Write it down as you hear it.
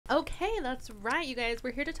that's right, you guys.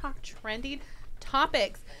 We're here to talk trending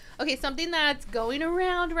topics. Okay, something that's going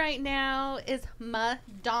around right now is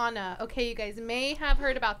Madonna. Okay, you guys may have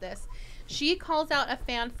heard about this. She calls out a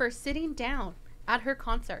fan for sitting down at her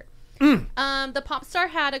concert. The pop star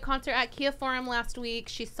had a concert at Kia Forum last week.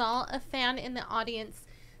 She saw a fan in the audience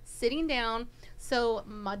sitting down, so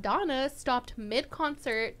Madonna stopped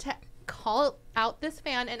mid-concert to call out this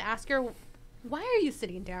fan and ask her, why are you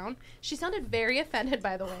sitting down? She sounded very offended,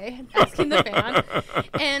 by the way, asking the fan.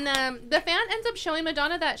 And the fan ends up showing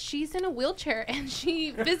Madonna that she's in a wheelchair and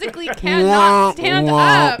she physically cannot stand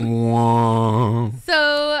up.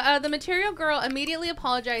 So the Material Girl immediately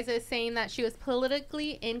apologizes, saying that she was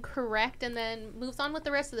politically incorrect, and then moves on with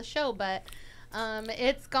the rest of the show. But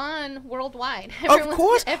it's gone worldwide.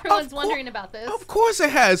 Everyone's wondering about this. Of course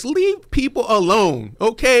it has. Leave people alone,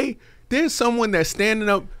 okay? There's someone that's standing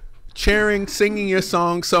up, cheering, singing your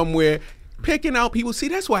song somewhere, picking out people. See,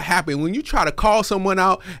 that's what happened when you try to call someone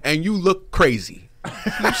out and you look crazy.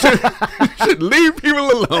 You should leave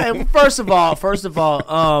people alone. Hey, first of all,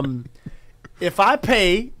 if I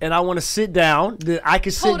pay and I want to sit down, then I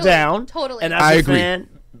can sit down. Totally. And as a fan,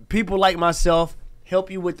 people like myself help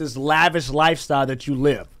you with this lavish lifestyle that you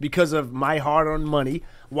live because of my hard-earned money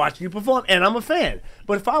watching you perform, and I'm a fan.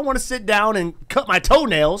 But if I want to sit down and cut my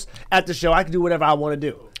toenails at the show, I can do whatever I want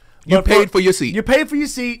to do. You paid for your seat. You paid for your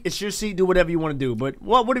seat. It's your seat. Do whatever you want to do. But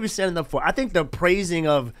what are we standing up for? I think the praising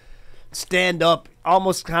of stand up,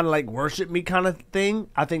 almost kind of like worship me kind of thing.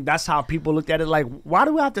 I think that's how people looked at it. Like, why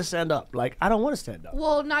do we have to stand up? Like, I don't want to stand up.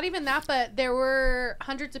 Well, not even that, but there were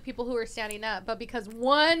hundreds of people who were standing up. But because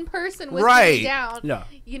one person was sitting down,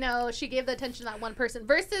 you know, she gave the attention to that one person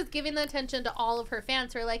versus giving the attention to all of her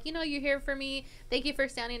fans who are like, you know, you're here for me. Thank you for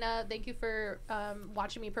standing up. Thank you for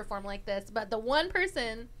watching me perform like this. But the one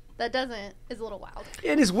person that doesn't is a little wild.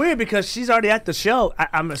 It is weird because she's already at the show.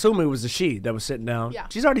 I'm assuming it was the she that was sitting down. Yeah.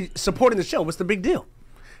 She's already supporting the show. What's the big deal?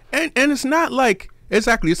 And it's not like,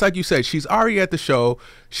 exactly, it's like you said, she's already at the show.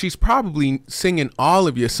 She's probably singing all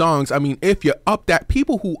of your songs. I mean, if you're up that,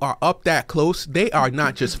 people who are up that close, they are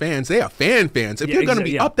not just fans, they are fans. If you're going to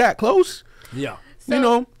be up that close, So, you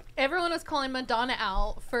know. Everyone was calling Madonna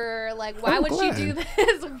out for like, why would she do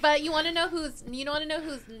this? But you want to know who's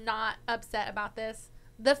not upset about this?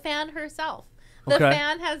 The fan herself. The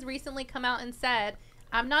fan has recently come out and said,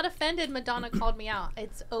 I'm not offended Madonna called me out.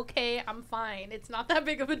 It's okay. I'm fine. It's not that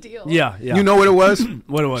big of a deal. Yeah. You know what it was?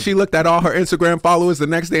 What it was? She looked at all her Instagram followers the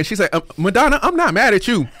next day and she said, Madonna, I'm not mad at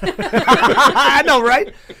you. I know,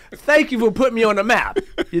 right? Thank you for putting me on the map.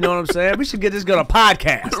 You know what I'm saying? We should get this girl a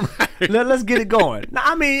podcast. Let's get it going. Now,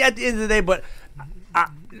 I mean, at the end of the day, but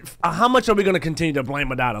how much are we going to continue to blame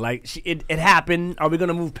Madonna? Like, it happened. Are we going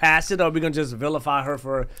to move past it? Or are we going to just vilify her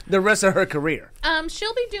for the rest of her career?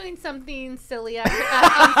 She'll be doing something silly on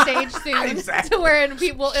stage soon. Exactly. To where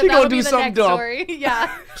people, She that'll gonna be do the something next dumb. story.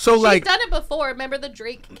 Yeah. So she's like, done it before. Remember the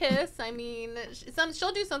Drake kiss? I mean,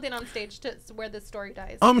 she'll do something on stage to where this story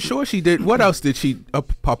dies. I'm sure she did. What else did she,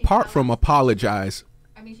 apart from apologize?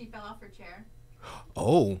 I mean, she fell off her chair.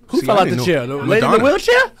 Oh. Who fell out the chair? The lady in the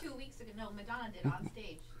wheelchair? 2 weeks ago. No, Madonna did on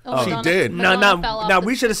stage. Oh, she did. Now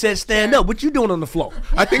we should have said stand up. What you doing on the floor?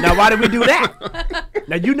 I think. Now, why did we do that?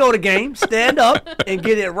 Now, you know the game. Stand up and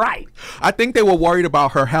get it right. I think they were worried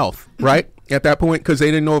about her health, right? At that point, because they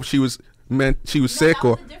didn't know if she was sick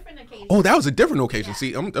or. That was a different occasion. Oh, that was a different occasion. Yeah.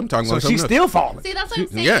 See, I'm talking So about she's something still else. falling. See, that's what I'm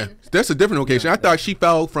saying. Yeah, that's a different occasion. I thought she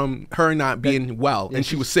fell from her not being well and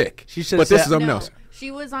she was sick. She should but have this said- is something No, else. she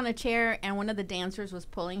was on a chair and one of the dancers was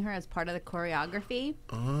pulling her as part of the choreography,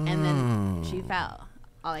 and then she fell.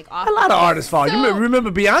 Like off A lot of artists fall. So- You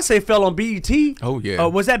remember Beyonce fell on BET? Oh, yeah.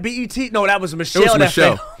 Was that BET? No, that was Michelle. It was that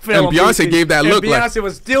Michelle. fell And on Beyonce BET. gave that And look like- Beyonce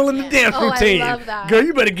was still in the dance Oh, routine. I love that. Girl,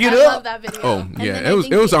 you better get I up. love that video. Oh, And yeah. then It I was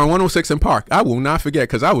think it was on 106 in Park. I will not forget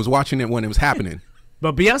because I was watching it when it was happening.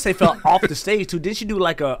 But Beyonce fell off the stage too. Did she do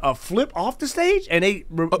like a flip off the stage? And they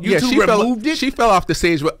She removed it? She fell off the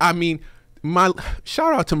stage, but I mean,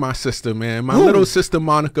 shout out to my sister, man. My little sister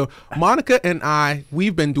Monica. Monica and I,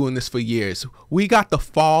 we've been doing this for years. We got the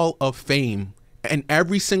Fall of Fame. And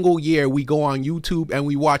every single year we go on YouTube and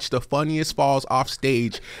we watch the funniest falls off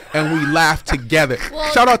stage and we laugh together.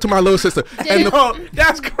 Well, shout out to my little sister. And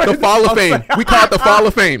That's crazy. the Fall of Fame. We call it the Fall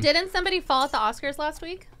of Fame. Didn't somebody fall at the Oscars last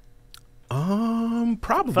week?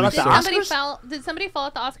 Probably Fell at so. the Did somebody fall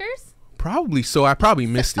at the Oscars? Probably so. I probably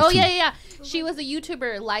missed it Oh too. yeah. She was a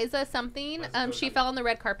YouTuber, Liza something. She fell on the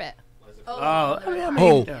red carpet. Oh,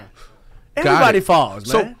 Everybody it.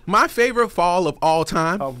 falls, man. So my favorite fall of all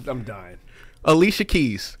time, I'm dying. Alicia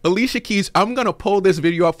Keys. Alicia Keys, I'm going to pull this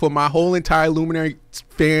video up for my whole entire Luminary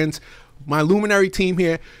fans, my Luminary team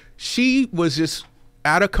here. She was just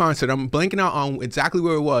at a concert. I'm blanking out on exactly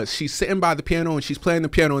where it was. She's sitting by the piano and she's playing the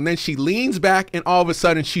piano, and then she leans back and all of a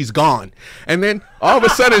sudden she's gone. And then all of a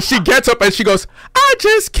sudden she gets up and she goes, "I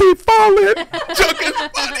just keep falling." Joke is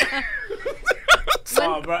funny.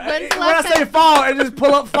 Oh, bro. When I say fall, I just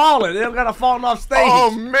pull up falling. They don't got to falling off stage. Oh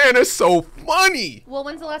man, it's so funny. Well,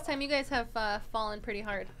 when's the last time you guys have fallen pretty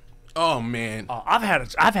hard? Oh man. I've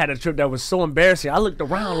had a trip that was so embarrassing. I looked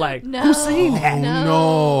around like, No. who's seen that?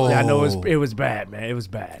 No. Yeah, I know it was bad, man. It was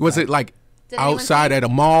bad. Was it like Did anyone outside see? at a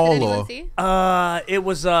Did mall anyone or? see? It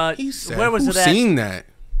was He said, where was who's it at? seen that?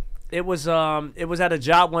 It was at a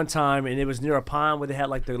job one time, and it was near a pond where they had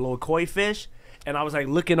like the little koi fish, and I was like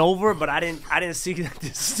looking over, but I didn't see the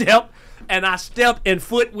step, and I stepped and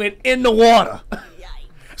foot went in the water.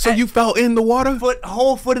 So you fell in the water?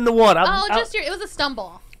 Whole foot in the water. It was a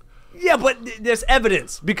stumble. Yeah, but there's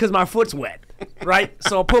evidence because my foot's wet, right?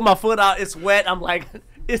 So I put my foot out, it's wet. I'm like,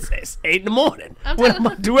 it's 8 in the morning. What am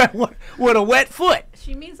I doing with a wet foot?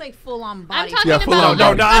 She means like full on I'm body. talking Yeah, about, full on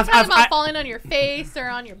body. I'm talking I've- about falling on your face or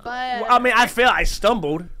on your butt. Well, I mean, I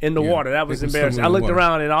stumbled in the Yeah, water. That was it was embarrassing. I stumbling in looked the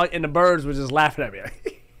water. around and the birds were just laughing at me.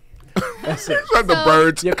 That's it. Not the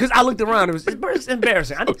birds. Yeah, because I looked around. It's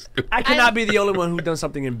embarrassing. I cannot be the only one who done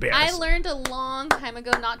something I embarrassing. learned a long time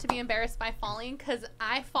ago not to be embarrassed by falling because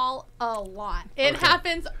I fall a lot. It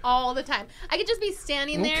happens all the time. I could just be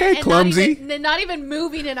standing there Okay, and clumsy. not even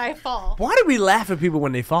moving and I fall. Why do we laugh at people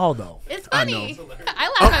when they fall, though? It's funny. I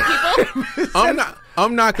laugh at people.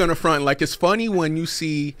 I'm not gonna front. Like, it's funny when you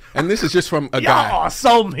see, and this is just from a Y'all guy. are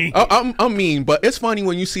so mean. I'm mean, but it's funny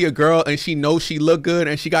when you see a girl and she knows she look good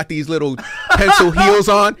and she got these little pencil heels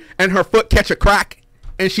on and her foot catch a crack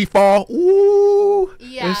and she fall. Ooh.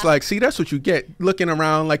 Yeah. It's like, see, that's what you get looking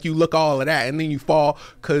around like you look all of that and then you fall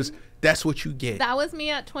because that's what you get. That was me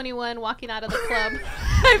at 21 walking out of the club.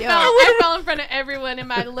 I fell in front of everyone in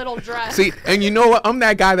my little dress. See, and you know what? I'm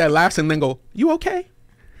that guy that laughs and then go, "You okay?"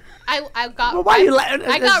 I got. Well, why right, you laughing?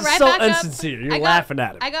 I got right so back insincere. up. You're laughing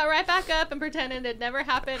at him. I got right back up and pretended it never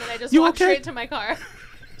happened, and I just You walked okay? straight to my car.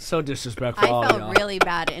 So disrespectful. I all felt y'all. really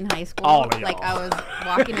bad in high school. All of Like y'all. I was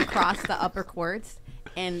walking across the upper courts,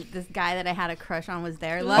 and this guy that I had a crush on was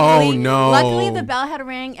there. Luckily, no. Luckily, the bell had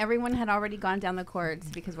rang. Everyone had already gone down the courts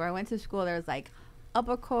because where I went to school, there was like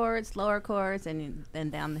upper courts, lower courts, and then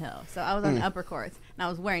down the hill. So I was on the upper courts, and I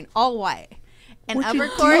was wearing all white. And What you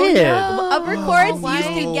upper courts, did? upper courts used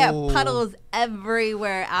to no. get puddles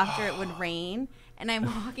everywhere after it would rain. And I'm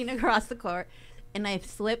walking across the court, and I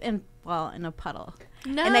slip and fall in a puddle.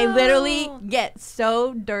 No. And I literally get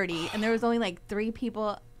so dirty. And there was only like 3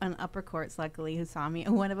 people on upper courts, luckily, who saw me.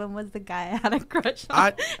 And one of them was the guy I had a crush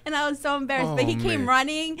on. And I was so embarrassed. But he came man.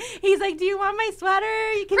 running. He's like, "Do you want my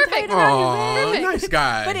sweater? You can tie Perfect. it around Aw, your waist." nice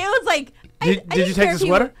guy. But it was like, Did you didn't take care the if he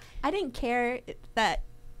sweater? I didn't care that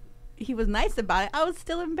he was nice about it. I was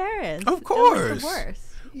still embarrassed. Of It was course. the worst.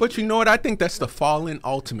 But you know what? I think that's the fallen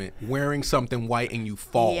ultimate. Wearing something white and you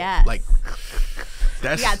fall. Yes. Like,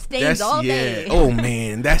 that's, You got stains all day. Oh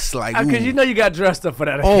man, that's like. Because ooh. you know you got dressed up for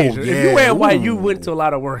that Oh, occasion. If yeah. you wear white, you Ooh. went to a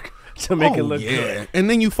lot of work to make it Oh, look yeah. good. And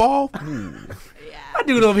then you fall. Ooh. My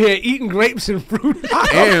dude over here eating grapes and fruit. I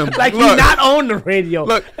am. Like Look. he's not on the radio.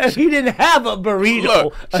 Look. And he didn't have a burrito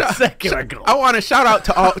Look, a second ago. I want to shout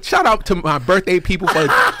out to my birthday people for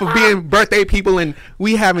being birthday people, and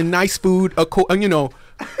we having nice food. You know,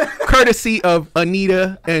 courtesy of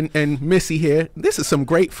Anita and Missy here. This is some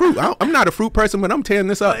great fruit. I'm not a fruit person, but I'm tearing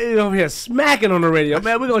this up. He's over here smacking on the radio.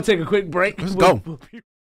 Man, we're going to take a quick break. Let's go.